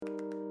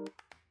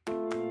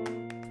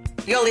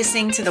You're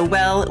listening to the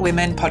Well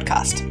Women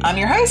podcast. I'm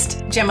your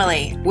host, Gemma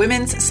Lee,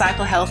 women's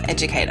cycle health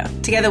educator.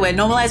 Together, we're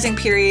normalizing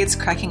periods,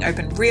 cracking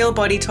open real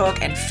body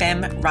talk, and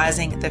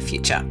fem-rising the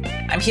future.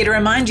 I'm here to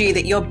remind you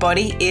that your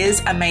body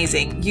is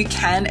amazing. You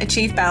can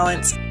achieve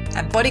balance,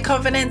 and body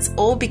confidence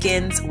all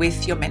begins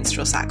with your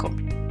menstrual cycle.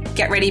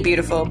 Get ready,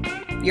 beautiful.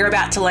 You're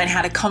about to learn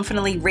how to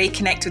confidently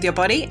reconnect with your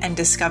body and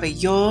discover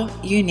your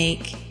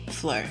unique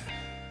flow.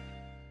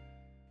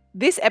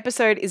 This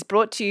episode is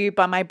brought to you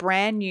by my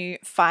brand new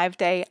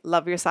 5-day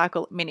Love Your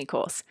Cycle mini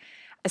course,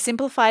 a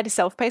simplified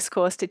self-paced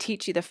course to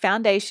teach you the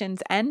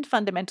foundations and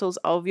fundamentals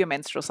of your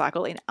menstrual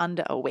cycle in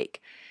under a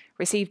week.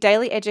 Receive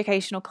daily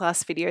educational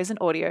class videos and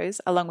audios,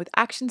 along with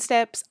action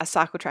steps, a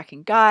cycle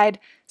tracking guide,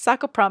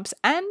 cycle prompts,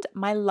 and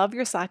my Love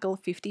Your Cycle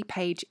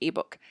 50-page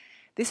ebook.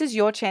 This is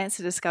your chance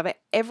to discover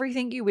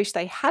everything you wish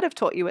they had have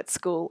taught you at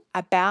school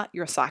about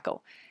your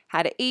cycle.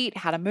 How to eat,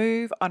 how to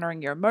move,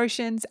 honoring your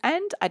emotions,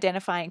 and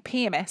identifying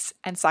PMS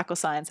and cycle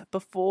signs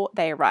before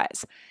they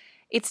arise.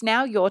 It's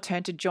now your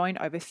turn to join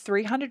over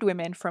 300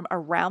 women from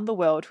around the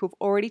world who have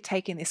already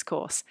taken this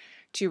course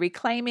to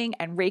reclaiming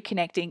and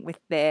reconnecting with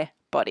their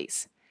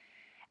bodies.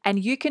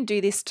 And you can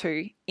do this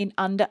too in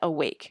under a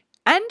week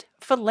and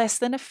for less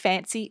than a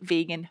fancy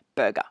vegan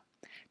burger.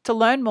 To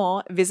learn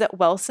more, visit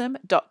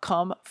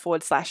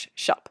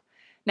wellsome.com/shop.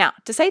 Now,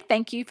 to say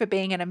thank you for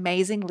being an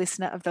amazing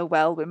listener of the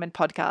Well Women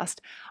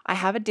podcast, I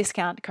have a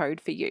discount code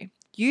for you.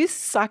 Use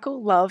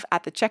Cycle Love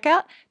at the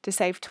checkout to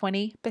save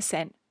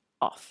 20%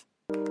 off.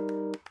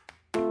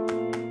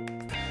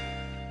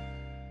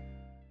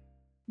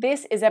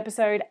 This is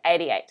episode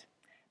 88,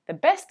 the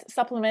best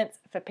supplements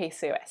for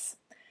PCOS.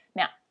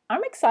 Now,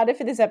 I'm excited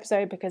for this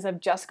episode because I've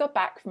just got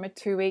back from a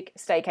 2-week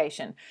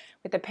staycation.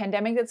 With the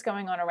pandemic that's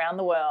going on around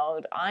the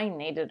world, I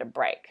needed a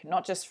break,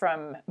 not just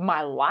from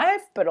my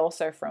life, but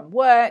also from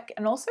work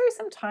and also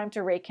some time to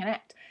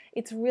reconnect.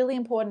 It's really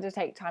important to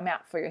take time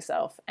out for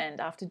yourself.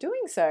 And after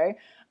doing so,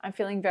 I'm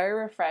feeling very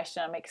refreshed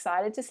and I'm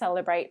excited to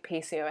celebrate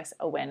PCOS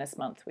Awareness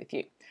Month with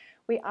you.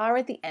 We are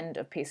at the end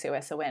of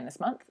PCOS Awareness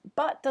Month,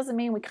 but doesn't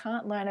mean we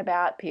can't learn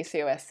about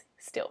PCOS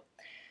still.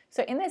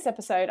 So in this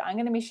episode, I'm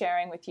going to be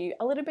sharing with you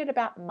a little bit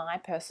about my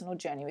personal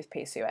journey with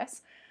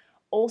PCOS,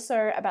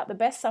 also about the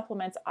best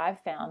supplements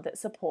I've found that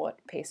support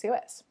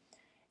PCOS.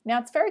 Now,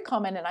 it's very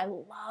common and I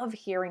love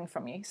hearing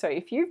from you. So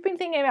if you've been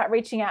thinking about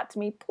reaching out to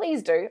me,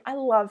 please do. I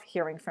love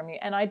hearing from you.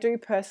 And I do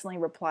personally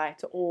reply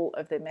to all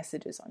of the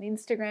messages on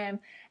Instagram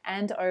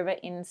and over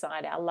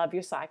inside our Love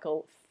Your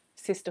Cycle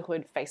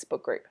Sisterhood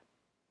Facebook group.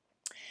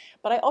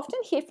 But I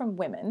often hear from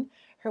women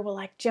who were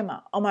like,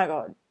 Gemma, oh my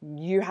God,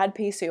 you had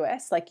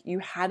PCOS, like you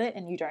had it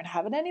and you don't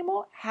have it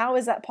anymore? How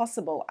is that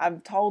possible?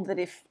 I'm told that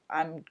if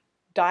I'm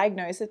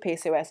diagnosed with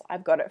PCOS,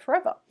 I've got it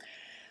forever.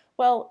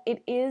 Well,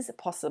 it is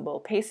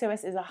possible.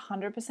 PCOS is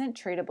 100%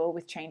 treatable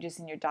with changes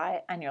in your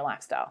diet and your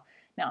lifestyle.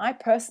 Now, I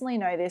personally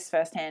know this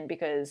firsthand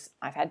because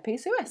I've had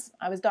PCOS.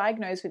 I was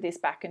diagnosed with this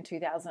back in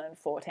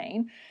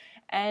 2014.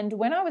 And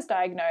when I was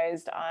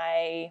diagnosed,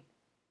 I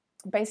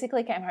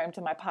basically came home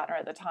to my partner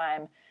at the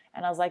time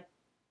and I was like,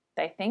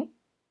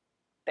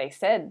 they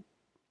said,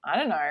 I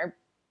don't know,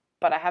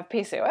 but I have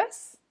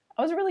PCOS.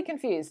 I was really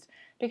confused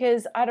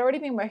because I'd already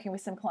been working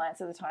with some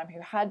clients at the time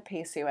who had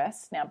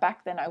PCOS. Now,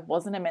 back then I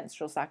wasn't a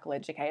menstrual cycle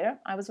educator.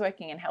 I was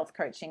working in health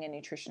coaching and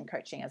nutrition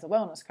coaching as a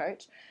wellness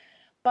coach,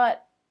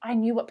 but I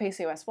knew what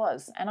PCOS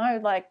was and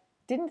I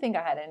didn't think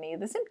I had any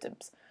of the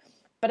symptoms.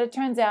 But it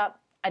turns out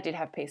I did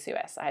have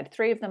PCOS. I had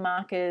 3 of the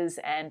markers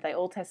and they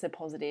all tested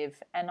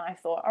positive. And I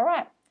thought, all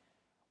right,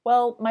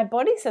 well, my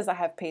body says I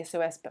have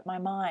PCOS, but my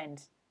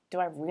mind, do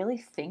I really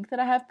think that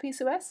I have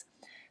PCOS?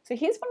 So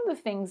here's one of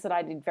the things that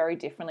I did very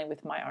differently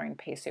with my own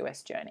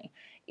PCOS journey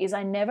is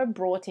I never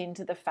brought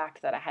into the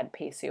fact that I had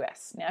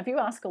PCOS. Now, if you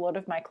ask a lot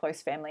of my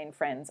close family and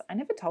friends, I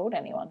never told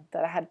anyone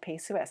that I had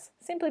PCOS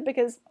simply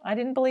because I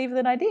didn't believe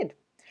that I did.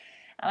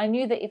 And I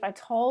knew that if I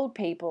told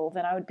people,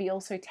 then I would be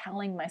also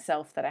telling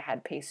myself that I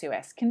had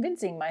PCOS,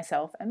 convincing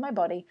myself and my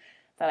body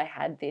that I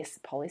had this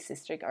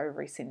polycystic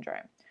ovary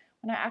syndrome,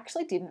 when I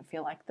actually didn't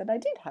feel like that I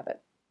did have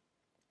it.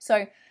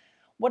 So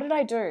what did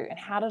I do and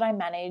how did I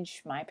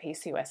manage my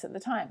PCOS at the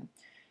time?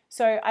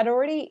 So I'd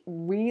already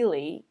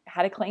really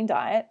had a clean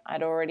diet.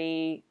 I'd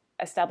already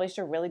established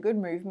a really good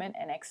movement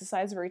and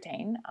exercise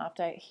routine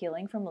after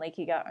healing from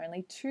leaky gut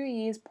only 2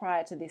 years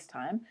prior to this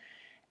time.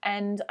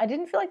 And I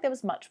didn't feel like there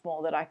was much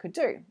more that I could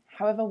do.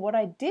 However, what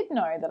I did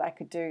know that I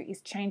could do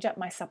is change up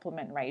my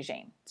supplement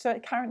regime. So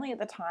currently at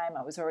the time,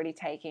 I was already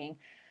taking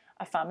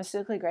a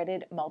pharmaceutically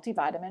graded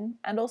multivitamin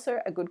and also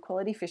a good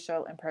quality fish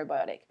oil and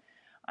probiotic.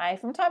 I,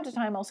 from time to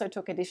time, also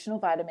took additional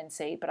vitamin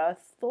C, but I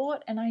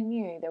thought and I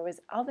knew there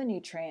was other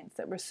nutrients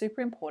that were super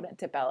important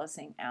to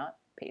balancing out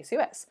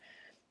PCOS.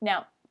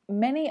 Now,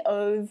 many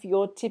of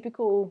your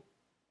typical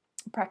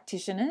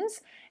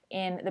practitioners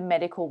in the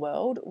medical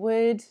world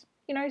would,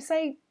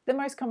 say the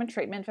most common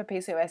treatment for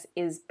PCOS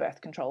is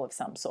birth control of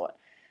some sort.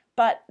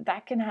 But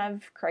that can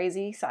have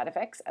crazy side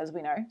effects, as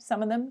we know,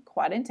 some of them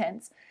quite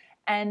intense,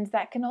 and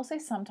that can also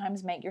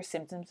sometimes make your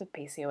symptoms of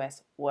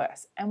PCOS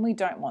worse, and we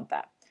don't want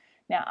that.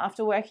 Now,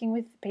 after working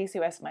with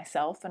PCOS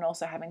myself and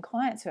also having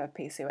clients who have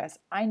PCOS,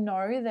 I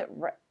know that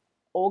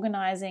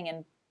organizing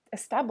and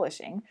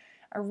establishing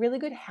a really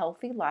good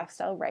healthy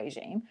lifestyle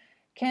regime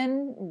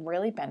can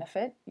really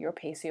benefit your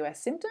PCOS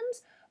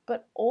symptoms,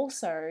 but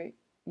also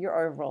your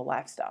overall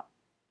lifestyle.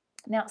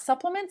 Now,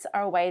 supplements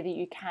are a way that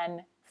you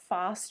can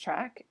fast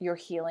track your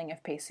healing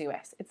of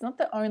PCOS. It's not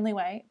the only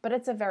way, but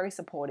it's a very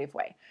supportive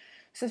way.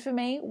 So for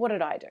me, what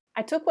did I do?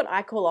 I took what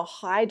I call a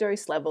high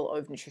dose level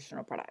of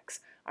nutritional products.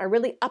 I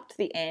really upped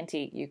the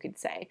ante, you could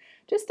say,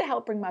 just to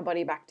help bring my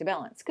body back to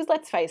balance. Because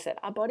let's face it,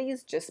 our body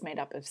is just made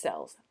up of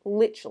cells.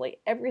 Literally,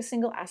 every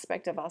single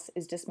aspect of us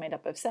is just made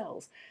up of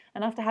cells.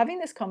 And after having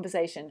this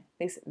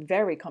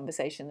very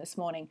conversation this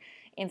morning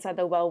inside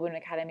the Wellwound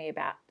Academy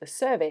about the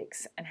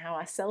cervix and how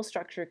our cell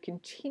structure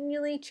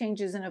continually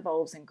changes and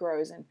evolves and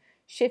grows and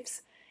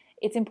shifts,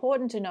 it's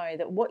important to know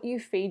that what you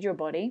feed your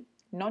body,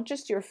 not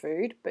just your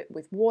food, but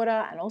with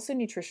water and also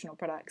nutritional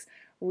products,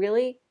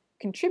 really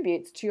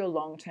contributes to your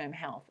long-term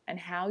health and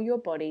how your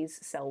body's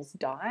cells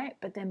die,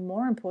 but then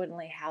more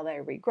importantly, how they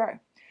regrow.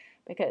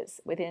 Because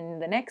within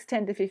the next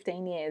 10 to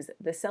 15 years,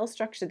 the cell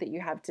structure that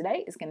you have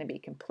today is going to be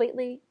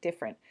completely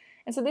different.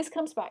 And so this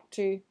comes back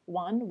to,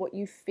 one, what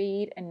you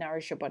feed and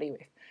nourish your body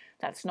with.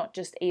 That's not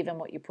just even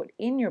what you put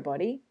in your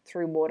body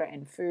through water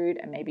and food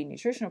and maybe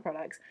nutritional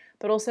products,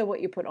 but also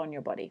what you put on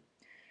your body.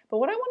 But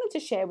what I wanted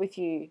to share with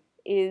you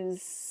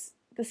is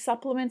the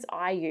supplements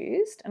I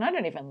used, and I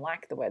don't even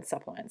like the word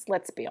supplements,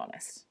 let's be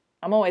honest.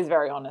 I'm always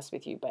very honest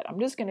with you, but I'm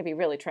just going to be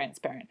really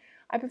transparent.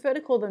 I prefer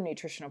to call them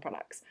nutritional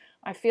products.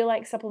 I feel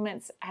like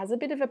supplements has a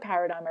bit of a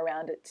paradigm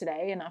around it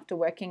today, and after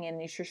working in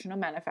nutritional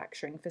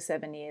manufacturing for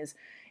 7 years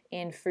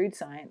in food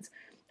science,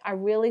 I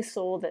really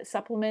saw that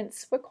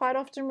supplements were quite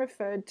often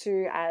referred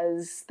to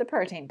as the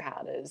protein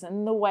powders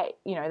and the weight,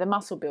 the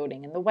muscle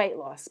building and the weight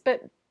loss,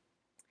 but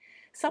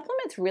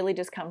supplements really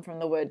just come from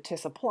the word to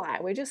supply.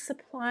 We're just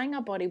supplying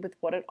our body with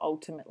what it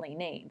ultimately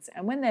needs.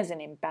 And when there's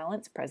an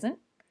imbalance present,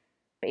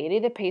 be it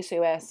either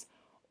PCOS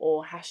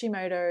or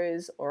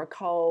Hashimoto's or a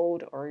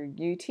cold or a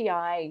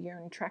UTI,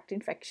 urinary tract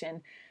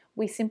infection,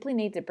 we simply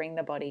need to bring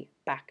the body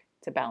back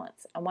to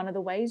balance. And one of the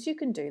ways you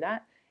can do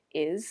that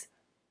is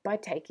by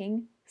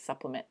taking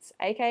supplements,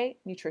 aka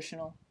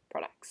nutritional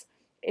products.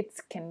 It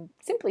can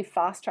simply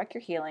fast track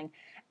your healing,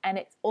 and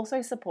it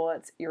also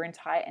supports your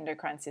entire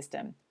endocrine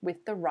system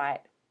with the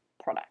right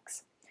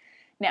products.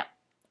 Now,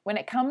 when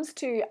it comes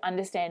to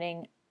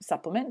understanding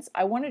supplements,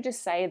 I want to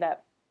just say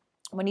that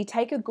when you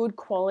take a good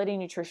quality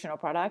nutritional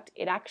product,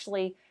 it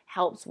actually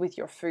helps with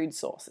your food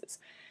sources.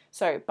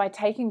 So by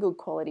taking good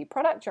quality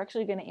product, you're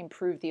actually going to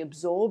improve the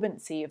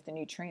absorbency of the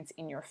nutrients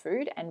in your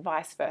food and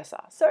vice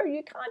versa. So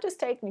you can't just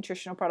take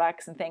nutritional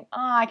products and think,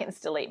 I can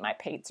still eat my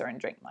pizza and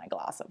drink my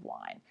glass of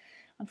wine.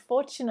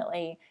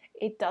 Unfortunately,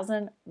 it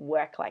doesn't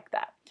work like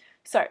that.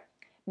 So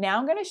now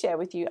I'm going to share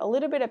with you a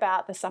little bit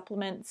about the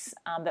supplements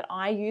that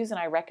I use and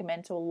I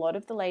recommend to a lot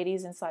of the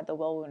ladies inside the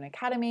Wellwound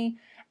Academy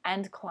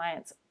and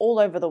clients all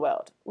over the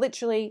world.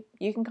 Literally,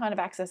 you can kind of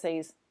access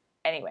these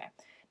anywhere.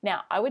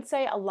 Now, I would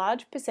say a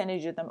large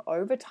percentage of them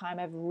over time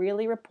have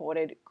really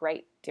reported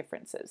great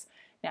differences.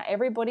 Now,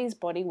 everybody's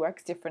body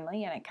works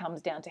differently and it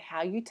comes down to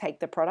how you take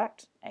the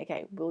product.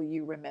 Okay, will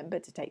you remember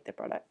to take the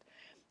product?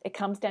 It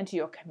comes down to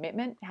your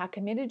commitment, how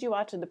committed you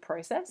are to the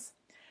process.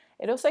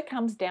 It also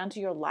comes down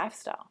to your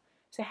lifestyle.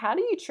 So how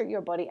do you treat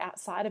your body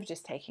outside of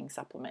just taking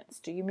supplements?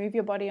 Do you move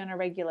your body on a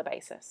regular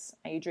basis?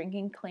 Are you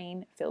drinking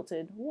clean,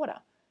 filtered water?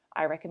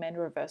 I recommend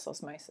reverse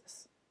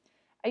osmosis.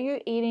 Are you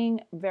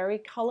eating very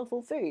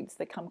colorful foods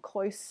that come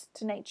close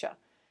to nature?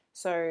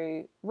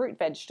 So root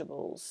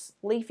vegetables,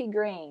 leafy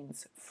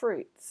greens,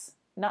 fruits,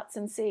 nuts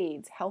and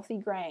seeds, healthy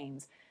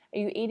grains. Are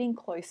you eating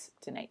close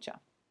to nature?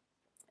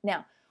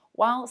 Now,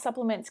 while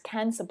supplements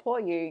can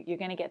support you, you're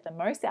going to get the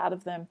most out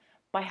of them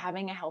by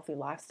having a healthy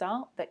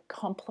lifestyle that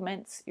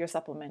complements your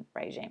supplement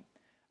regime.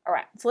 All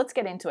right, so let's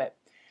get into it.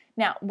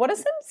 Now, what are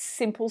some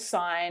simple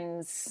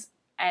signs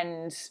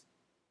and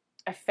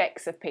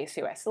effects of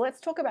PCOS? So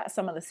let's talk about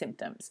some of the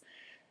symptoms.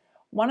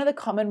 One of the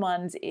common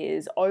ones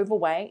is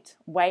overweight,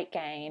 weight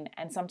gain,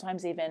 and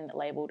sometimes even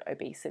labeled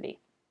obesity.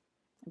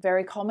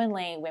 Very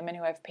commonly, women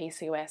who have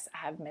PCOS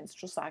have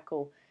menstrual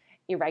cycle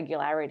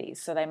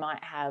irregularities. So they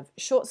might have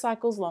short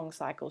cycles, long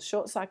cycles,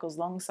 short cycles,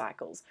 long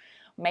cycles.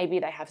 Maybe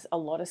they have a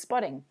lot of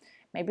spotting.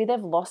 Maybe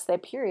they've lost their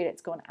period.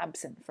 It's gone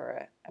absent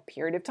for a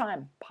period of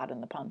time, pardon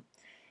the pun.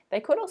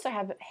 They could also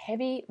have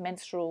heavy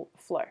menstrual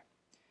flow.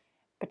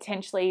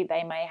 Potentially,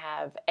 they may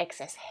have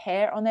excess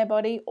hair on their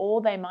body,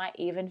 or they might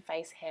even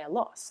face hair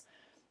loss.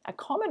 A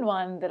common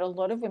one that a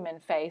lot of women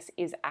face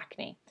is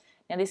acne.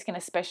 Now, this can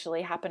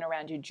especially happen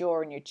around your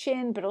jaw and your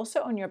chin, but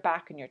also on your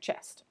back and your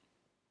chest.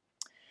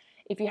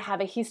 If you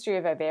have a history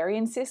of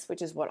ovarian cysts,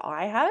 which is what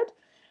I had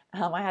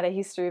a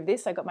history of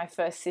this. I got my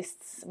first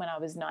cysts when I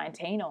was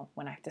 19, or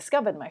when I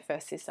discovered my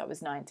first cysts, I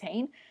was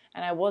 19,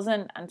 and I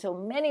wasn't until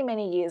many,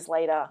 many years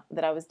later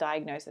that I was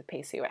diagnosed with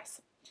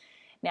PCOS.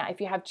 Now,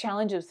 if you have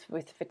challenges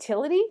with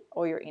fertility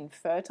or you're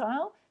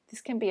infertile,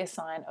 this can be a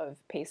sign of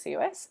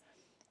PCOS,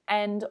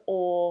 and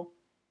or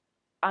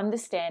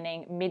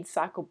understanding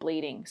mid-cycle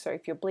bleeding. So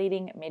if you're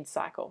bleeding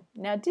mid-cycle.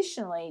 Now,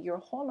 additionally, your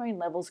hormone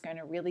level is going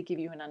to really give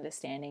you an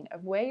understanding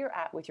of where you're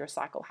at with your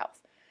cycle health.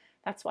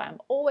 That's why I'm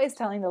always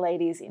telling the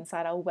ladies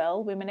inside our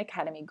Well Women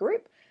Academy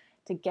group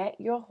to get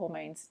your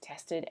hormones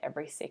tested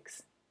every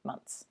 6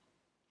 months.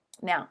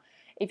 Now,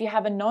 if you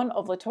have a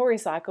non-ovulatory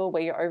cycle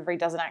where your ovary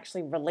doesn't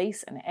actually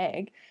release an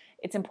egg,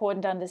 it's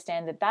important to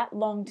understand that that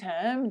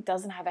long-term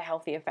doesn't have a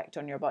healthy effect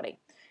on your body.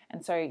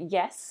 And so,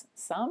 yes,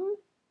 some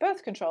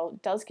birth control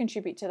does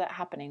contribute to that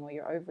happening where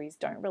your ovaries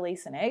don't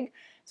release an egg.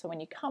 So when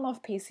you come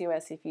off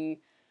PCOS, if you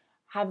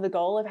have the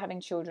goal of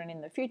having children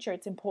in the future,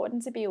 it's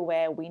important to be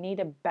aware we need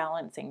a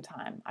balancing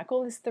time. I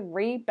call this the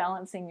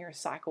rebalancing your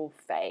cycle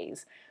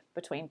phase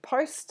between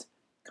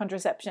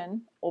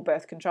post-contraception or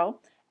birth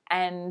control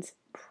and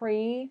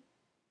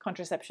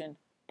pre-contraception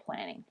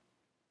planning.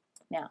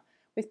 Now,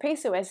 with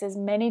PCOS, there's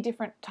many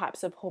different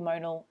types of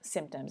hormonal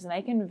symptoms, and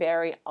they can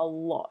vary a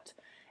lot,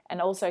 and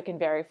also can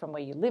vary from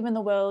where you live in the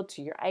world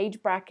to your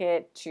age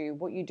bracket to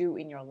what you do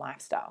in your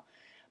lifestyle.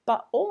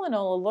 But all in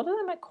all, a lot of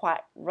them are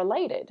quite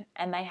related,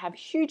 and they have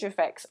huge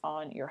effects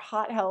on your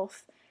heart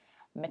health,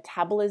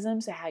 metabolism,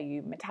 so how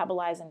you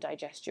metabolize and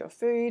digest your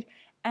food,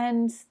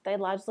 and they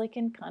largely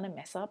can kind of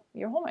mess up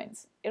your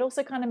hormones. It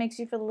also kind of makes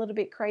you feel a little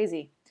bit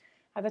crazy.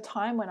 At the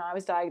time when I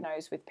was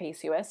diagnosed with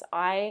PCOS,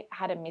 I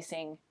had a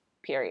missing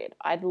period.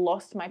 I'd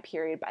lost my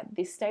period by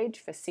this stage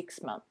for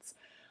 6 months.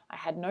 I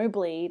had no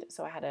bleed,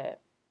 so I had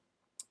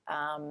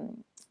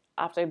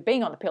after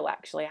being on the pill,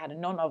 actually, I had a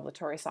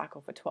non-ovulatory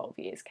cycle for 12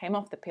 years, came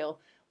off the pill,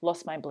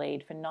 lost my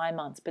bleed for 9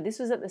 months, but this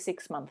was at the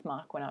 6-month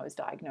mark when I was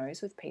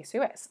diagnosed with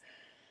PCOS.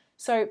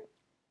 So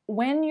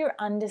when you're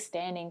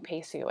understanding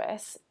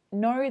PCOS,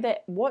 know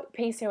that what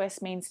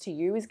PCOS means to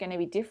you is going to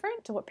be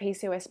different to what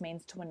PCOS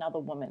means to another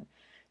woman.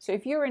 So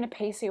if you're in a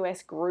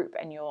PCOS group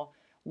and you're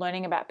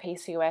learning about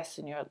PCOS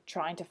and you're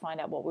trying to find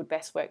out what would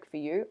best work for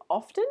you,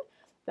 often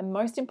the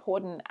most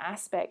important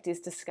aspect is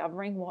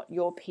discovering what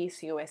your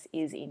PCOS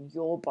is in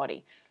your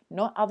body,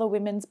 not other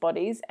women's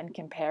bodies, and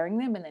comparing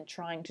them and then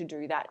trying to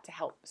do that to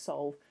help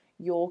solve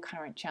your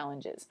current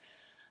challenges.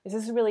 This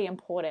is really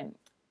important.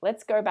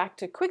 Let's go back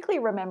to quickly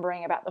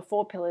remembering about the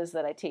 4 pillars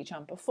that I teach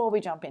on before we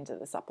jump into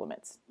the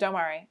supplements. Don't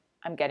worry,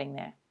 I'm getting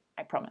there,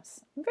 I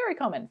promise. Very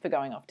common for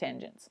going off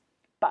tangents.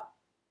 But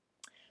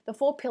the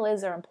 4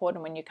 pillars are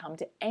important when you come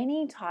to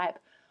any type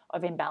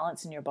of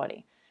imbalance in your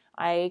body.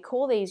 I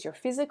call these your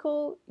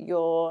physical,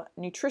 your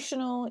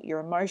nutritional, your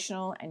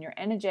emotional, and your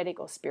energetic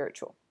or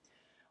spiritual.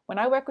 When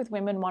I work with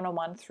women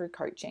one-on-one through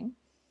coaching,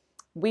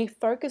 we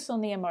focus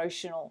on the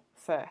emotional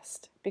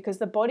first because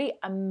the body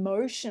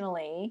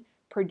emotionally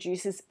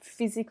produces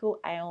physical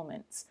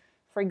ailments.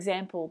 For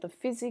example, the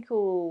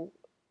physical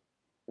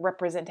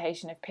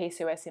representation of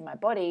PCOS in my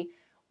body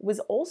was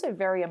also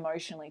very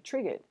emotionally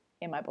triggered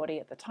in my body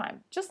at the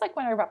time. Just like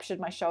when I ruptured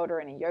my shoulder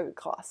in a yoga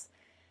class.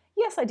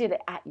 Yes, I did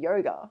it at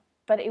yoga,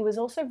 but it was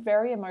also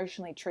very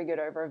emotionally triggered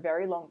over a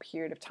very long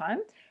period of time,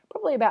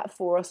 probably about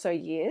 4 or so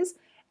years.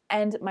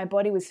 And my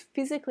body was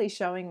physically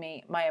showing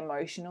me my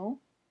emotional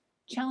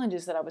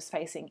challenges that I was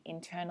facing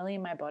internally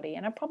in my body.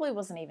 And I probably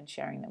wasn't even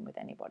sharing them with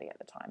anybody at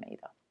the time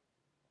either.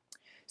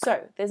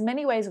 So there's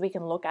many ways we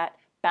can look at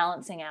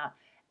balancing out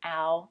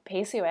our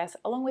PCOS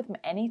along with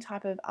any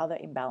type of other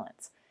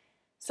imbalance.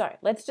 So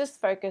let's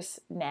just focus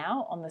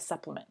now on the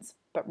supplements.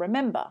 But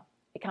remember,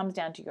 it comes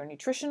down to your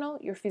nutritional,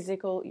 your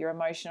physical, your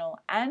emotional,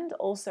 and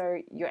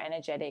also your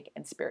energetic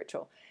and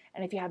spiritual.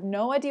 And if you have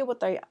no idea what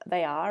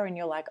they are and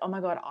you're like, oh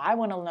my God, I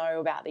want to know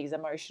about these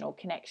emotional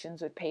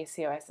connections with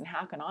PCOS and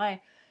how can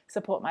I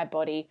support my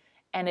body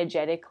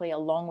energetically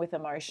along with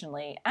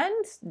emotionally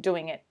and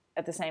doing it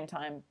at the same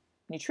time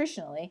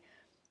nutritionally,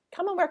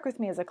 come and work with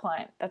me as a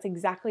client. That's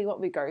exactly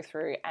what we go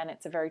through, and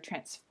it's a very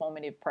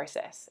transformative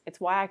process. It's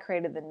why I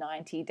created the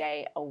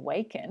 90-day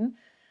Awaken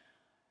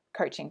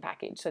coaching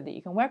package so that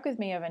you can work with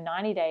me over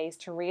 90 days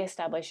to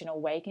reestablish and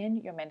awaken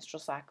your menstrual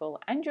cycle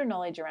and your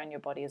knowledge around your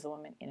body as a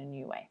woman in a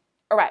new way.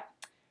 All right,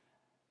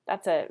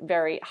 that's a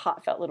very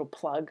heartfelt little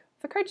plug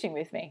for coaching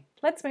with me.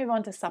 Let's move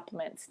on to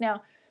supplements.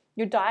 Now,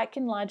 your diet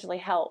can largely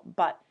help,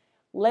 but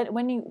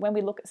when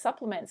we look at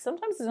supplements,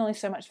 sometimes there's only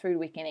so much food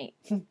we can eat.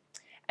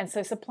 And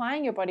so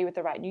supplying your body with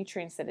the right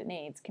nutrients that it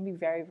needs can be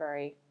very,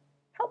 very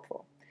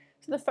helpful.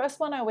 So the first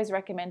one I always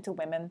recommend to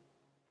women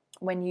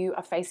when you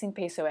are facing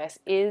PCOS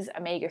is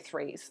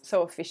omega-3s,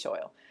 so a fish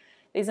oil.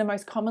 These are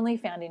most commonly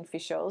found in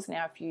fish oils.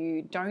 Now, if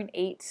you don't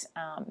eat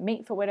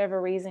meat for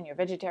whatever reason, you're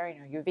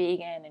vegetarian or you're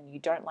vegan and you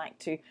don't like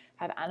to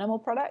have animal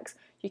products,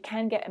 you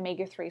can get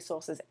omega-3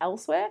 sources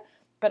elsewhere,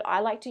 but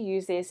I like to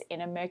use this in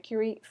a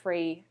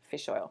mercury-free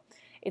fish oil.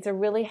 It's a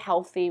really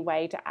healthy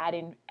way to add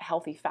in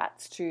healthy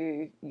fats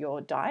to your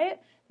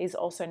diet. These are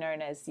also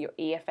known as your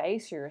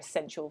EFAs, so your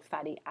essential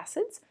fatty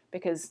acids,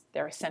 because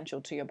they're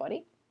essential to your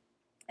body.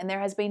 And there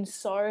has been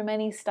so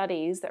many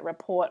studies that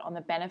report on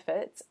the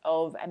benefits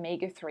of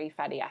omega-3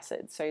 fatty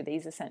acids, so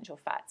these essential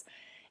fats,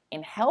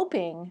 in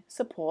helping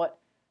support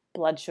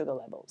blood sugar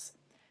levels.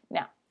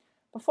 Now,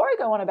 before I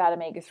go on about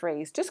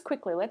omega-3s, just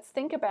quickly, let's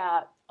think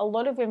about a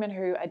lot of women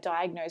who are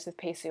diagnosed with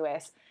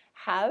PCOS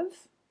have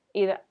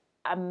either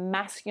a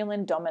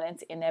masculine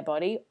dominance in their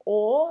body,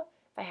 or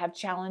they have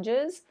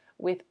challenges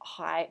with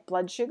high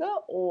blood sugar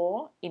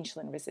or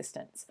insulin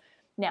resistance.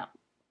 Now,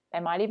 they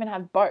might even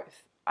have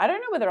both. I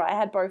don't know whether I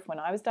had both when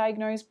I was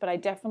diagnosed, but I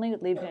definitely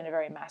lived in a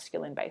very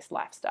masculine-based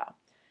lifestyle.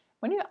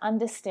 When you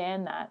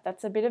understand that,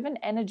 that's a bit of an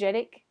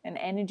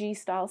energy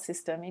style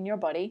system in your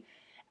body.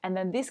 And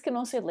then this can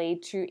also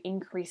lead to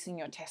increasing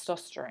your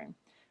testosterone.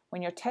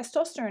 When your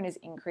testosterone is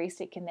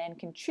increased, it can then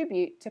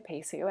contribute to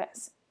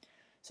PCOS.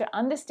 So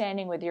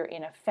understanding whether you're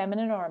in a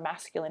feminine or a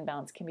masculine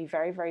balance can be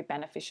very, very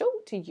beneficial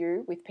to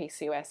you with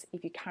PCOS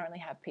if you currently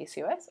have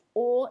PCOS,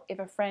 or if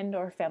a friend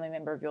or a family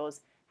member of yours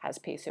has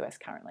PCOS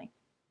currently.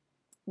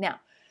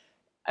 Now,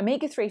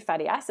 omega-3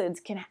 fatty acids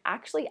can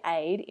actually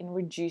aid in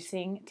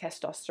reducing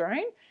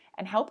testosterone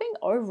and helping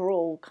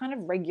overall kind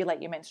of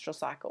regulate your menstrual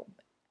cycle,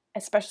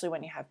 especially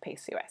when you have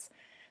PCOS.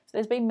 So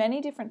there's been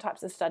many different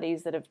types of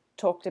studies that have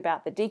talked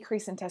about the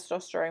decrease in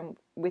testosterone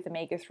with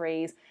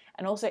omega-3s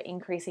and also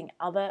increasing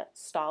other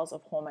styles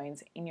of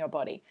hormones in your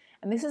body.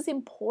 And this is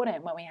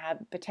important when we have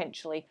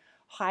potentially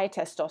high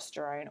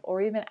testosterone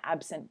or even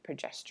absent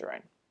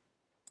progesterone.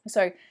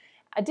 So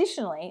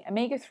additionally,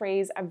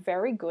 omega-3s are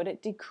very good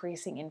at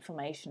decreasing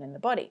inflammation in the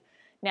body.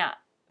 Now,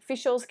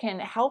 fish oils can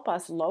help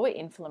us lower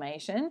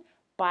inflammation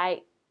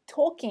by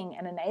talking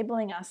and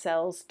enabling our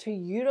cells to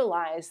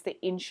utilize the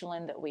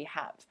insulin that we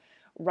have,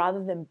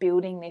 rather than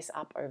building this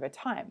up over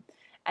time.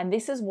 And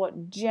this is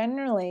what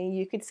generally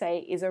you could say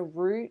is a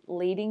root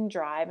leading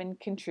drive and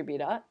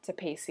contributor to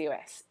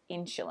PCOS,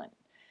 insulin.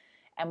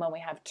 And when we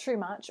have too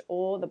much,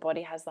 or the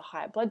body has the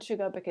higher blood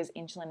sugar because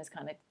insulin is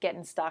kind of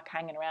getting stuck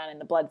hanging around in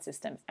the blood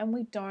system, and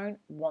we don't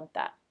want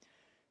that.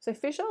 So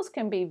fish oils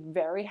can be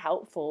very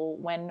helpful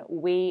when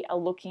we are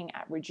looking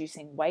at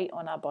reducing weight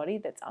on our body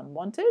that's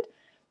unwanted,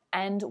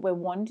 and we're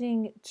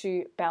wanting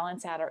to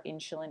balance out our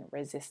insulin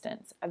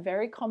resistance, a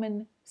very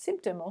common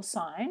symptom or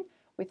sign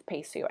with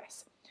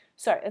PCOS.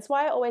 So that's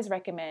why I always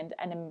recommend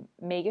an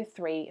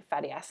omega-3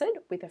 fatty acid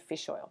with a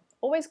fish oil.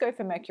 Always go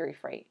for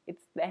mercury-free.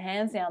 It's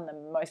hands down the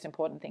most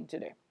important thing to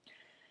do.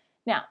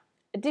 Now,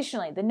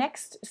 additionally, the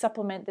next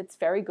supplement that's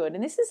very good,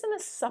 and this isn't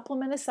a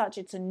supplement as such,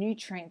 it's a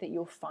nutrient that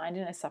you'll find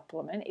in a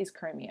supplement, is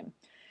chromium.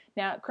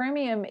 Now,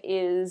 chromium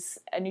is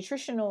a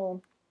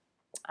nutritional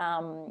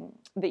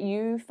that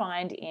you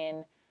find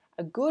in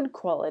a good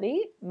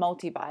quality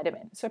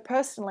multivitamin. So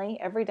personally,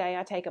 every day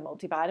I take a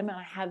multivitamin.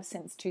 I have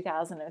since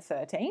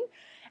 2013,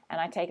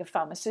 and I take a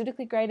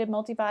pharmaceutically graded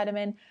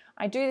multivitamin.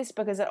 I do this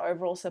because it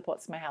overall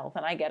supports my health,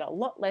 and I get a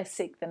lot less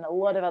sick than a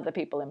lot of other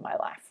people in my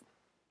life.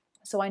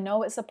 So I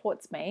know it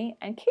supports me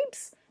and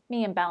keeps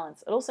me in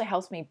balance. It also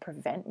helps me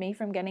prevent me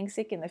from getting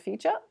sick in the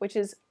future, which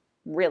is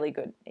really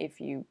good if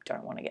you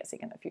don't want to get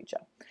sick in the future.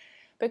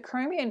 But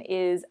chromium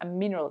is a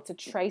mineral, it's a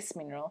trace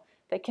mineral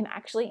that can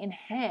actually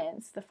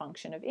enhance the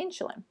function of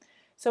insulin.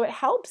 So it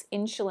helps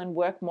insulin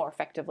work more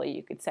effectively,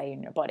 you could say,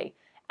 in your body.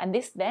 And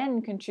this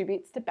then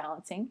contributes to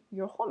balancing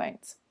your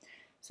hormones.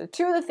 So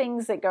two of the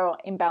things that go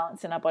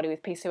imbalance in our body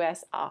with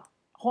PCOS are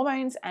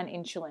hormones and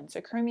insulin. So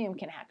chromium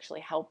can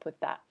actually help with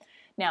that.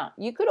 Now,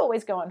 you could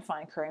always go and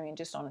find chromium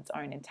just on its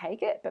own and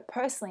take it, but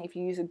personally, if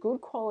you use a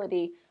good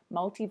quality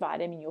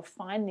multivitamin, you'll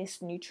find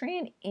this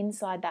nutrient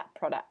inside that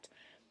product.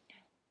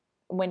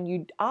 When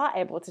you are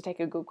able to take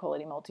a good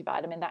quality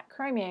multivitamin, that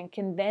chromium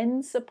can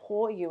then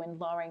support you in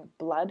lowering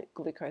blood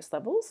glucose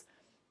levels,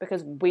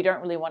 because we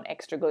don't really want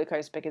extra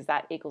glucose because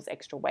that equals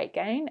extra weight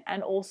gain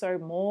and also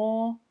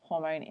more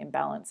hormone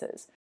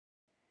imbalances.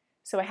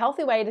 So a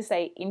healthy way to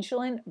say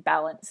insulin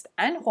balanced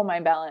and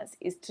hormone balanced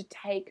is to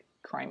take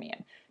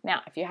chromium.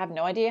 Now, if you have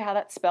no idea how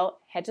that's spelled,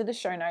 head to the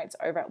show notes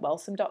over at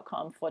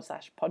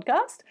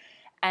wellsome.com/podcast,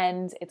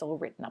 and it's all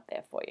written up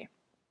there for you.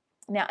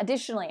 Now,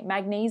 additionally,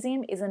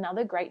 magnesium is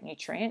another great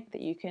nutrient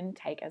that you can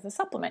take as a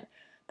supplement.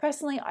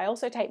 Personally, I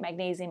also take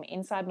magnesium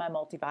inside my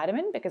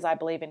multivitamin because I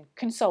believe in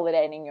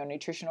consolidating your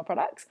nutritional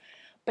products,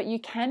 but you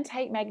can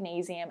take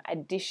magnesium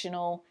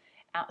additional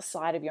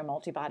outside of your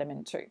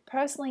multivitamin too.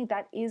 Personally,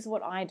 that is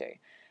what I do.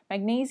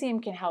 Magnesium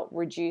can help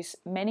reduce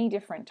many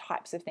different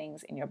types of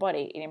things in your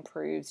body. It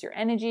improves your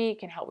energy, it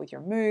can help with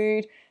your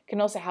mood,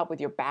 can also help with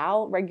your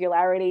bowel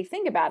regularity.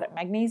 Think about it,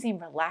 magnesium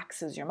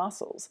relaxes your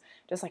muscles,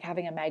 just like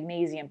having a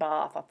magnesium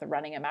bath after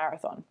running a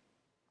marathon.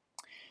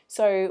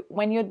 So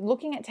when you're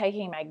looking at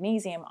taking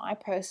magnesium, I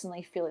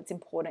personally feel it's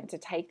important to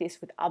take this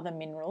with other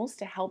minerals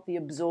to help the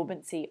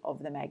absorbency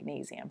of the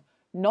magnesium,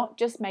 not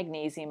just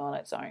magnesium on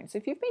its own. So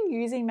if you've been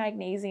using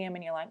magnesium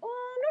and you're like,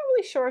 oh, I'm not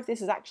really sure if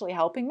this is actually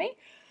helping me,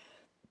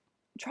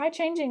 try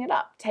changing it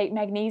up. Take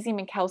magnesium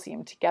and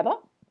calcium together.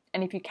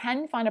 And if you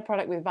can find a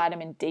product with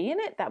vitamin D in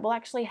it, that will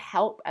actually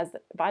help, as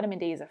vitamin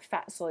D is a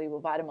fat-soluble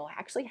vitamin, will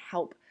actually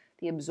help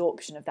the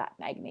absorption of that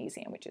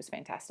magnesium, which is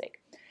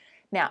fantastic.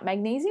 Now,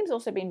 magnesium has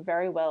also been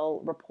very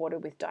well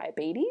reported with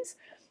diabetes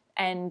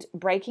and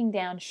breaking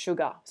down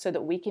sugar so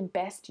that we can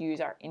best use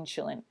our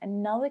insulin,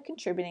 another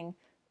contributing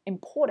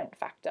important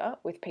factor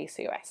with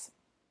PCOS.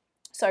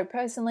 So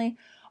personally,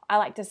 I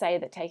like to say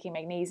that taking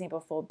magnesium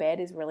before bed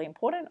is really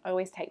important. I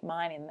always take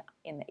mine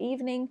in the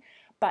evening,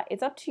 but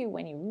it's up to you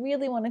when you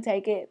really want to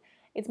take it.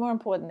 It's more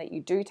important that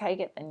you do take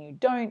it than you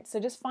don't. So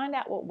just find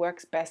out what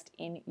works best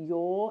in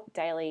your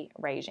daily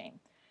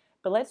regime.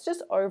 But let's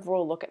just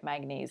overall look at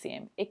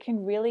magnesium. It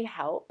can really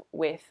help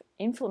with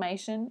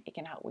inflammation, it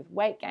can help with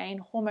weight gain,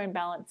 hormone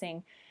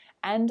balancing,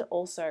 and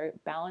also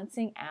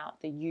balancing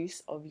out the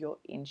use of your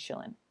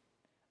insulin.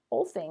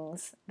 All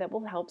things that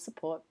will help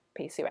support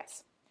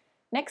PCOS.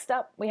 Next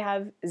up, we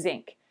have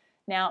zinc.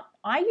 Now,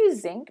 I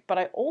use zinc, but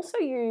I also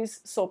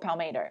use saw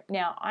palmetto.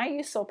 Now, I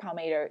use saw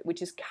palmetto,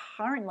 which is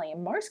currently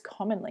and most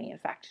commonly, in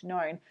fact,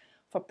 known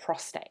for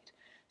prostate.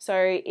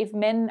 So if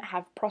men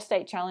have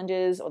prostate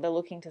challenges or they're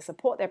looking to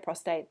support their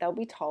prostate, they'll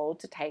be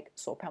told to take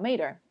saw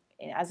palmetto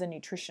as a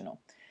nutritional.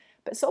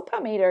 But saw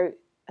palmetto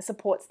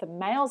supports the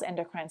male's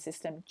endocrine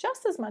system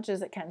just as much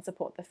as it can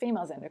support the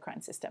female's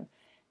endocrine system.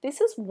 This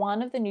is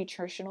one of the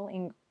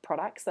nutritional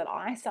products that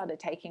I started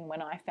taking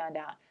when I found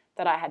out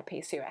that I had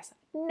PCOS.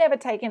 Never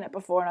taken it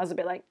before, and I was a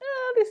bit like,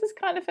 oh, this is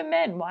kind of for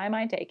men. Why am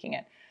I taking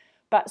it?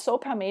 But saw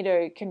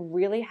palmetto can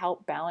really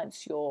help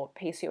balance your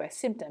PCOS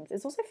symptoms.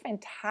 It's also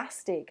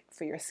fantastic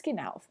for your skin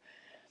health.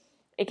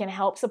 It can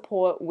help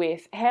support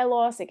with hair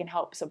loss. It can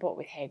help support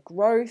with hair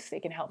growth.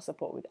 It can help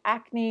support with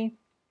acne.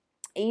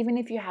 Even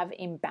if you have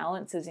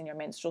imbalances in your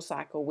menstrual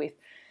cycle with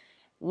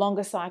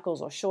longer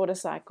cycles or shorter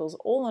cycles,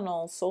 all in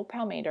all, saw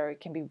palmetto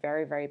can be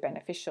very, very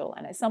beneficial.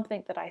 And it's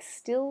something that I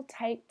still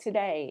take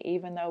today,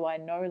 even though I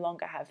no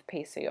longer have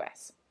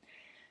PCOS.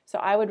 So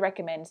I would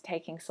recommend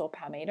taking saw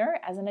palmetto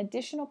as an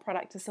additional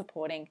product to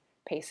supporting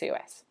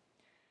PCOS.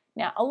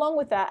 Now, along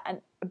with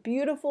that, a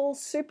beautiful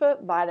super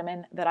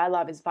vitamin that I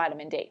love is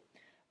vitamin D.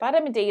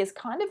 Vitamin D is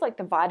kind of like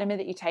the vitamin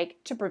that you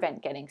take to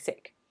prevent getting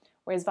sick,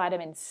 whereas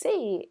vitamin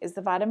C is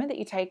the vitamin that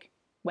you take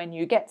when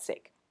you get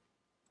sick.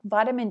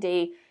 Vitamin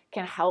D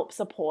can help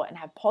support and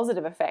have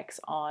positive effects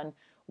on,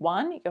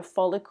 one, your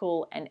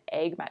follicle and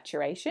egg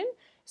maturation,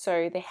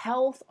 so the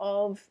health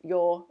of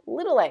your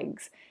little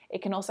eggs.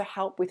 It can also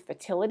help with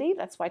fertility.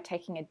 That's why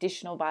taking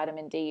additional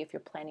vitamin D if you're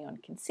planning on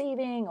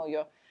conceiving or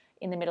you're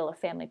in the middle of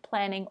family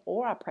planning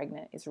or are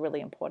pregnant is really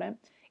important.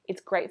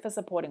 It's great for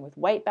supporting with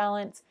weight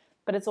balance,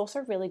 but it's also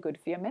really good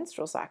for your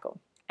menstrual cycle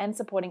and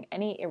supporting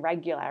any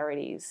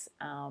irregularities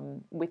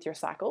with your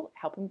cycle,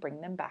 helping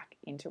bring them back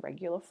into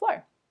regular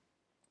flow.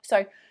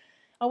 So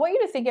I want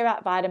you to think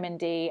about vitamin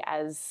D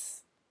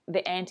as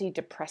the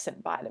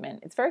antidepressant vitamin.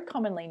 It's very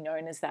commonly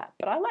known as that,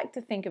 but I like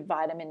to think of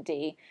vitamin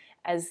D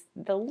as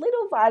the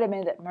little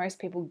vitamin that most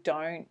people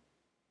don't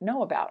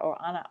know about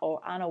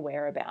or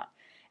unaware about.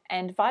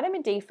 And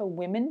vitamin D for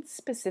women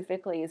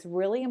specifically is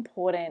really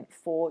important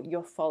for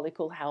your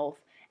follicle health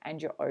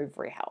and your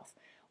ovary health.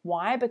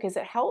 Why? Because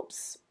it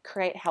helps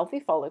create healthy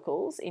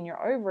follicles in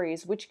your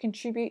ovaries, which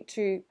contribute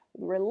to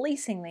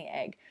releasing the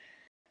egg.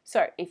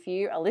 So if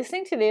you are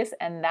listening to this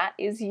and that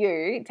is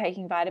you,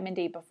 taking vitamin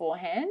D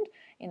beforehand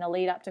in the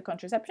lead up to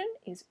contraception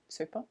is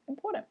super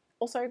important.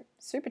 Also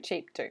super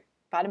cheap too.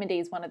 Vitamin D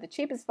is one of the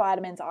cheapest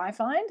vitamins I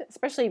find,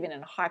 especially even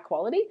in high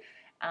quality.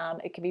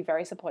 It can be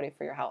very supportive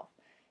for your health.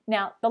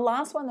 Now, the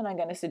last one that I'm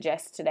going to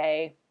suggest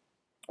today,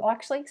 or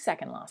actually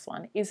second last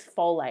one, is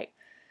folate.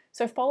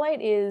 So folate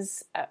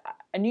is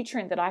a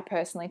nutrient that I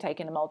personally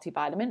take in a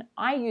multivitamin.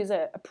 I use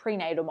a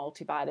prenatal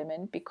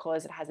multivitamin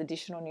because it has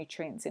additional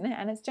nutrients in it,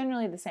 and it's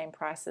generally the same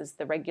price as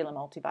the regular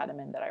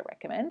multivitamin that I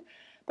recommend.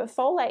 But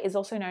folate is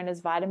also known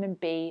as vitamin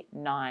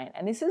B9,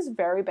 and this is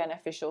very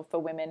beneficial for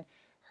women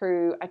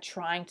who are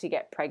trying to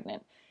get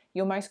pregnant.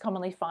 You'll most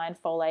commonly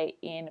find folate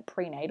in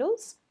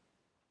prenatals,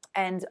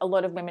 and a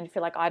lot of women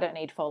feel like I don't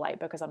need folate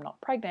because I'm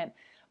not pregnant.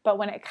 But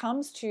when it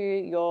comes to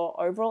your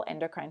overall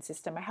endocrine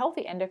system, a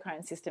healthy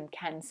endocrine system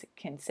can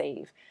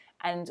conceive.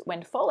 And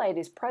when folate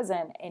is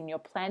present and you're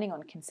planning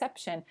on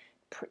conception,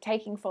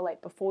 taking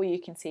folate before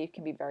you conceive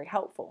can be very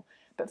helpful.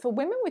 But for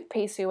women with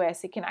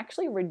PCOS, it can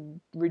actually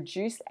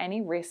reduce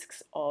any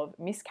risks of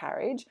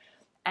miscarriage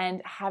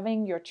and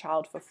having your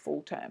child for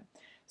full term.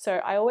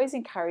 So I always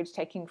encourage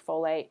taking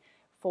folate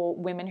for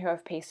women who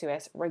have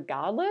PCOS,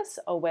 regardless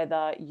of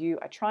whether you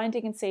are trying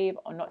to conceive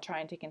or not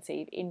trying to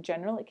conceive. In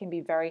general, it can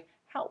be very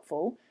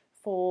helpful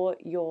for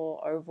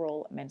your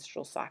overall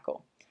menstrual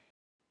cycle.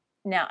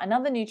 Now,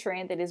 another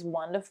nutrient that is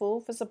wonderful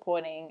for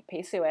supporting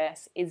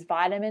PCOS is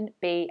vitamin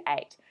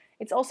B8.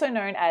 It's also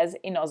known as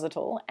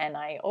inositol, and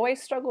I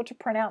always struggle to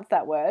pronounce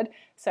that word,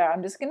 so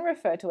I'm just going to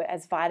refer to it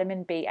as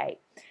vitamin B8.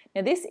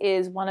 Now, this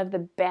is one of the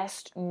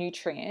best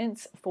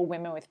nutrients for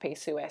women with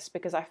PCOS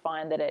because I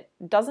find that it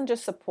doesn't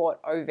just support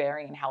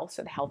ovarian health,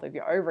 so the health of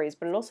your ovaries,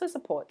 but it also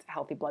supports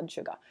healthy blood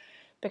sugar.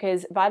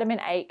 Because vitamin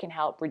A can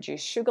help reduce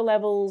sugar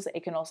levels.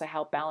 It can also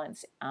help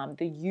balance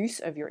the use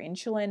of your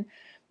insulin.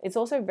 It's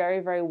also very,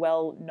 very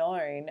well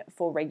known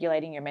for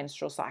regulating your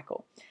menstrual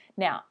cycle.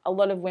 Now, a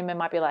lot of women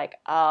might be like,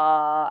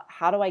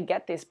 how do I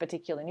get this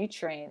particular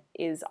nutrient?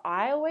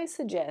 I always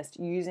suggest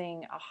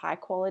using a high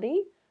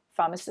quality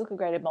pharmaceutical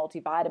graded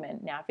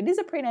multivitamin. Now, if it is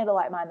a prenatal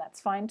like mine, that's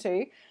fine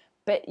too.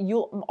 But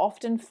you'll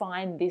often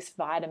find this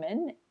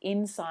vitamin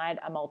inside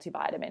a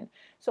multivitamin.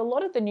 So a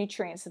lot of the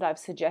nutrients that I've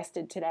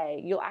suggested today,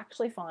 you'll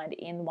actually find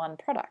in one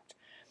product.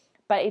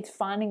 but it's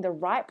finding the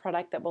right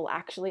product that will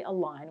actually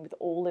align with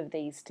all of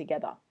these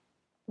together.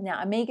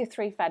 Now,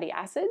 omega-3 fatty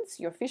acids,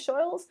 your fish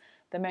oils,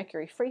 the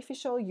mercury-free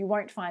fish oil, you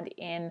won't find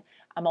in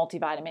a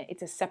multivitamin.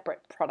 It's a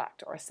separate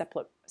product or a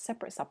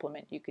separate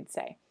supplement, you could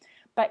say.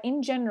 But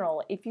in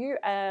general, if you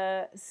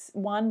are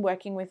one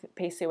working with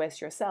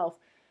PCOS yourself,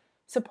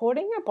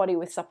 supporting your body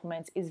with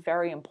supplements is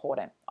very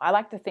important. I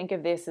like to think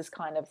of this as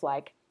kind of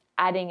like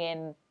adding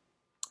in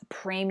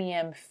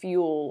premium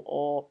fuel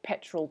or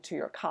petrol to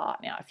your car.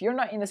 Now, if you're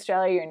not in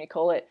Australia and you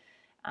call it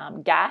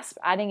gas,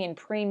 adding in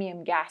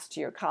premium gas to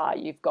your car,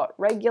 you've got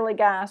regular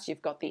gas,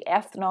 you've got the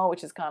ethanol,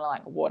 which is kind of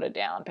like watered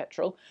down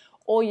petrol,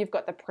 or you've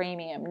got the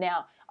premium.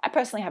 Now, I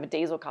personally have a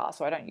diesel car,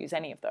 so I don't use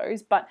any of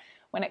those, but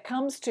when it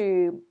comes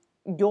to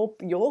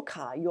your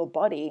car, your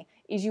body,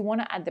 is you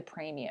want to add the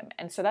premium.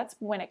 And so that's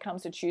when it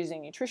comes to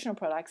choosing nutritional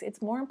products,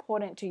 it's more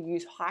important to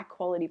use high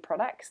quality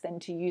products than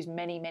to use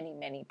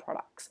many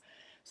products.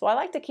 So I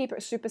like to keep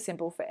it super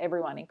simple for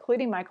everyone,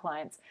 including my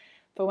clients.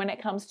 For when it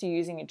comes to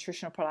using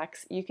nutritional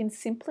products, you can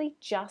simply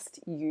just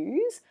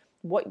use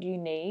what you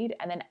need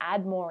and then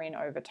add more in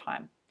over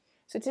time.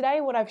 So today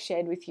what I've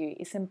shared with you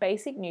is some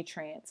basic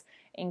nutrients,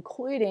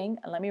 including,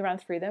 and let me run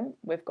through them,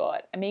 we've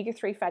got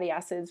omega-3 fatty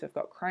acids, we've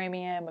got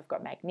chromium, we've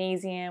got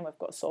magnesium, we've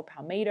got saw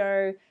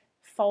palmetto,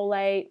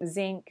 folate,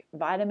 zinc,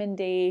 vitamin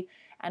D,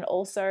 and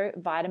also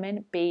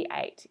vitamin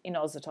B8,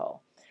 inositol.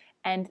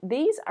 And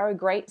these are a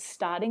great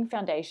starting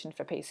foundation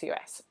for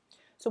PCOS.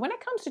 So when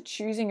it comes to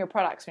choosing your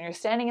products, when you're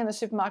standing in the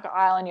supermarket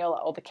aisle and you're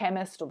like, or the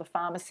chemist or the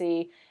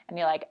pharmacy, and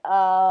you're like,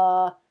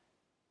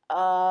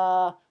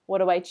 what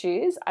do I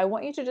choose? I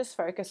want you to just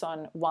focus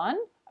on one,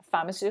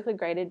 pharmaceutically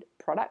graded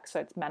product, so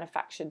it's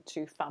manufactured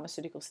to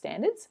pharmaceutical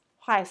standards,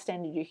 highest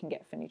standard you can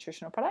get for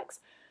nutritional products.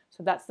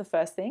 So that's the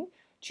first thing.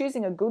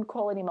 Choosing a good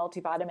quality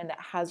multivitamin that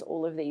has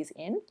all of these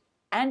in,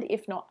 and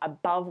if not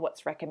above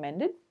what's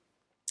recommended.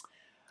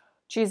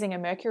 Choosing a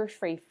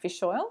mercury-free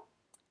fish oil.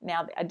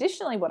 Now,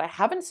 additionally, what I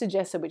haven't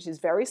suggested, which is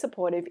very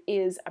supportive,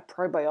 is a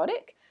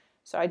probiotic.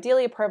 So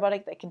ideally a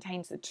probiotic that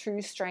contains the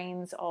 2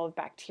 strains of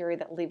bacteria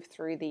that live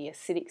through the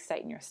acidic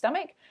state in your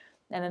stomach.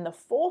 And then the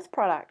fourth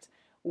product,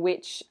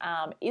 which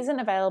isn't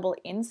available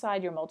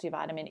inside your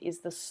multivitamin, is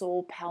the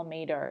saw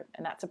palmetto.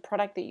 And that's a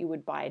product that you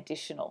would buy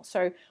additional.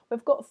 So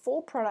we've got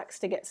 4 products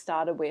to get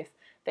started with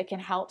that can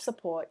help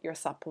support your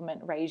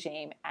supplement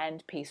regime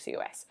and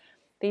PCOS.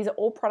 These are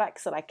all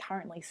products that I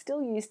currently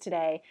still use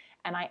today,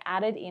 and I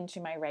added into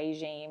my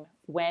regime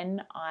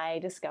when I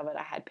discovered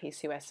I had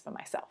PCOS for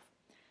myself.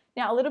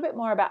 Now, a little bit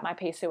more about my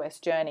PCOS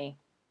journey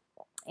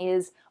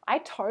is I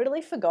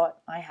totally forgot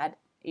I had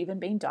even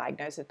been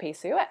diagnosed with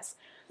PCOS.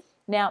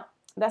 Now,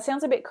 that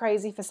sounds a bit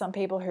crazy for some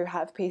people who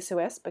have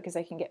PCOS because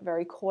they can get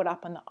very caught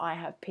up on the I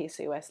have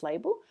PCOS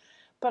label,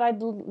 but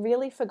I'd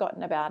really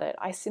forgotten about it.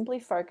 I simply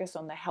focused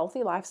on the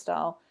healthy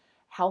lifestyle,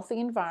 healthy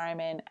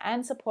environment,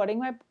 and supporting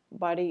my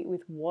body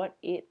with what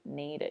it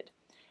needed.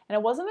 And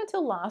it wasn't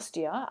until last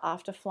year,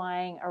 after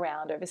flying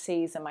around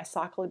overseas and my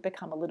cycle had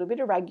become a little bit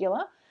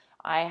irregular,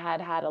 I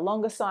had a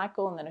longer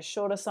cycle and then a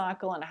shorter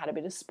cycle, and I had a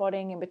bit of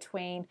spotting in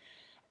between.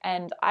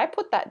 And I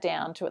put that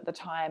down to, at the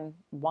time,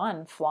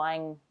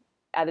 flying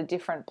at a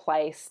different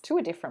place to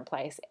a different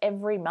place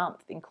every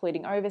month,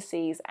 including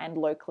overseas and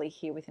locally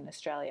here within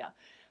Australia.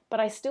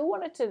 But I still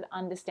wanted to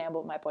understand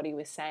what my body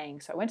was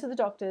saying. So I went to the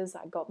doctors,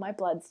 I got my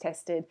bloods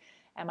tested,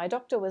 and my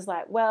doctor was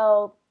like,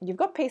 well, you've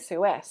got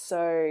PCOS,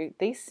 so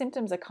these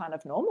symptoms are kind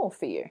of normal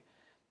for you.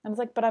 And I was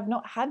like, but I've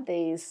not had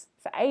these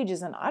for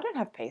ages and I don't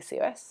have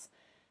PCOS.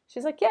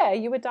 She's like, yeah,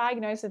 you were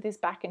diagnosed with this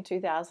back in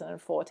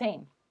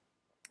 2014.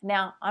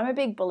 Now, I'm a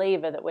big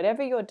believer that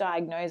whatever you're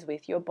diagnosed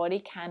with, your body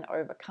can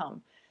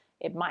overcome.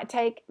 It might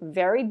take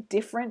very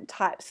different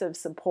types of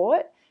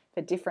support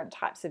for different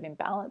types of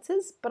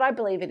imbalances, but I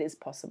believe it is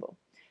possible,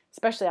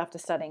 especially after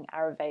studying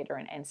Ayurveda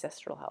and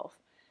ancestral health.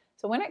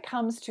 So when it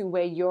comes to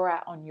where you're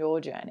at on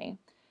your journey,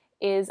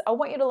 I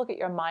want you to look at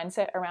your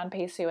mindset around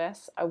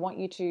PCOS. I want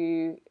you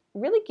to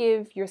really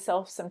give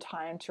yourself some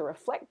time to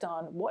reflect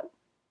on what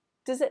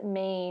does it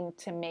mean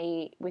to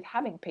me with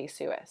having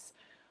PCOS?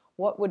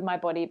 What would my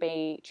body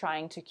be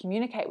trying to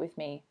communicate with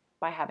me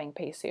by having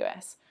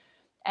PCOS?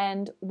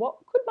 And what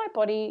could my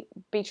body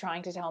be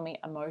trying to tell me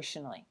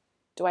emotionally?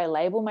 Do I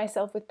label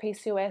myself with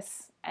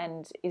PCOS,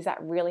 and is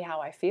that really how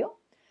I feel?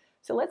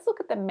 So let's look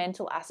at the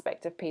mental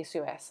aspect of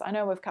PCOS. I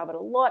know we've covered a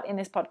lot in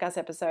this podcast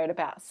episode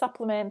about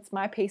supplements,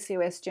 my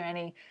PCOS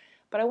journey,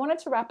 but I wanted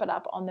to wrap it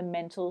up on the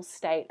mental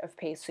state of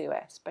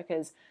PCOS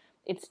because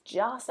it's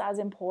just as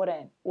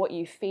important what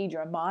you feed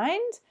your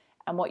mind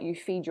and what you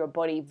feed your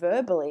body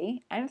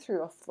verbally and through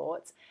your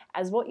thoughts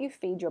as what you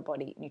feed your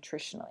body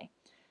nutritionally.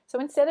 So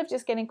instead of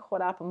just getting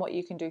caught up on what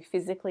you can do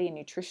physically and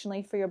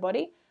nutritionally for your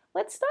body,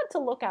 let's start to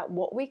look at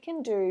what we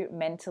can do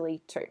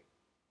mentally too.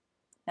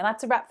 Now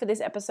that's a wrap for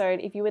this episode.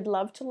 If you would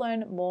love to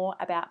learn more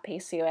about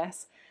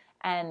PCOS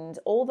and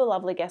all the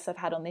lovely guests I've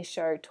had on this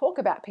show talk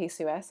about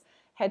PCOS,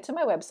 head to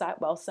my website,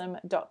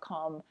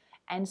 wellsome.com,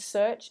 and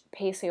search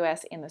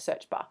PCOS in the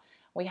search bar.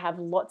 We have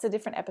lots of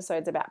different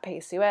episodes about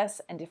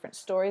PCOS and different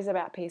stories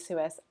about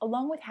PCOS,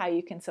 along with how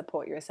you can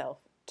support yourself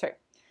too.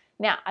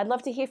 Now, I'd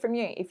love to hear from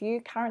you. If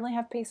you currently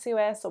have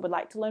PCOS or would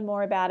like to learn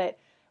more about it,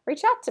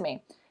 reach out to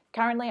me.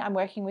 Currently, I'm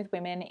working with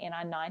women in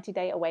our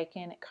 90-Day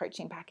Awaken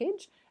coaching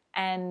package,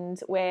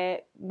 and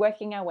we're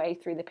working our way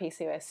through the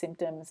PCOS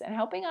symptoms and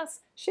helping us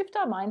shift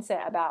our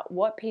mindset about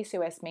what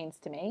PCOS means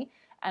to me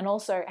and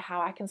also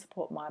how I can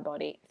support my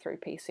body through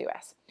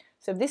PCOS.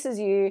 So if this is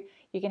you,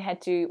 you can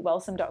head to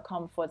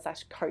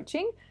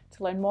wellsome.com/coaching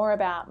to learn more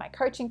about my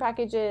coaching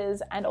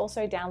packages and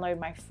also download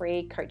my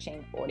free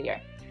coaching audio.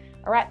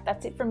 All right,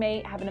 that's it from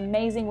me. Have an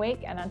amazing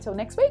week, and until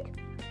next week,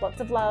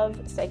 lots of love,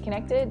 stay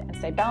connected and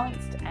stay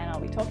balanced, and I'll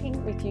be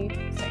talking with you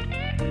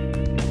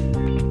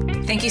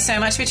soon. Thank you so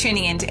much for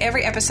tuning in to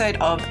every episode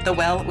of the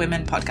Well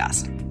Women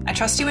podcast. I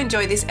trust you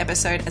enjoyed this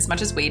episode as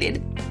much as we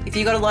did. If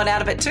you got a lot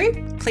out of it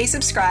too, please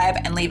subscribe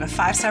and leave a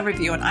 5-star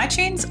review on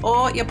iTunes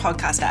or your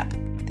podcast app.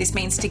 This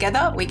means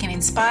together we can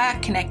inspire,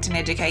 connect, and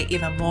educate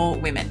even more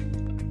women.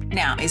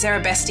 Now, is there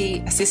a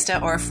bestie, a sister,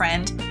 or a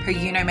friend who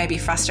you know may be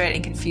frustrated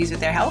and confused with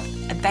their health?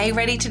 Are they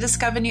ready to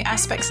discover new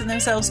aspects of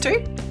themselves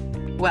too?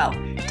 Well,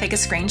 take a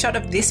screenshot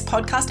of this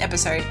podcast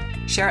episode,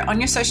 share it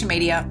on your social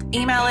media,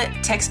 email it,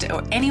 text it,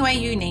 or any way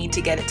you need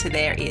to get it to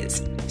their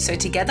ears. So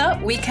together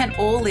we can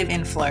all live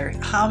in flow,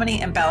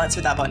 harmony, and balance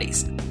with our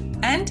bodies.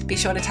 And be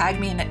sure to tag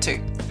me in it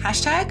too.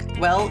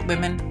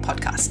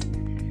 #WellWomenPodcast.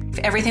 For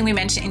everything we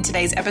mentioned in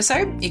today's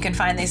episode, you can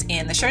find this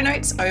in the show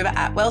notes over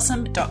at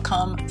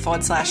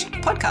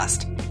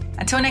wellsome.com/podcast.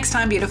 Until next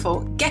time, beautiful,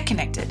 get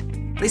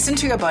connected, listen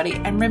to your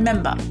body, and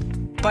remember,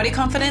 body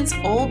confidence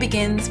all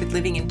begins with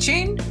living in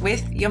tune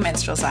with your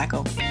menstrual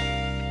cycle.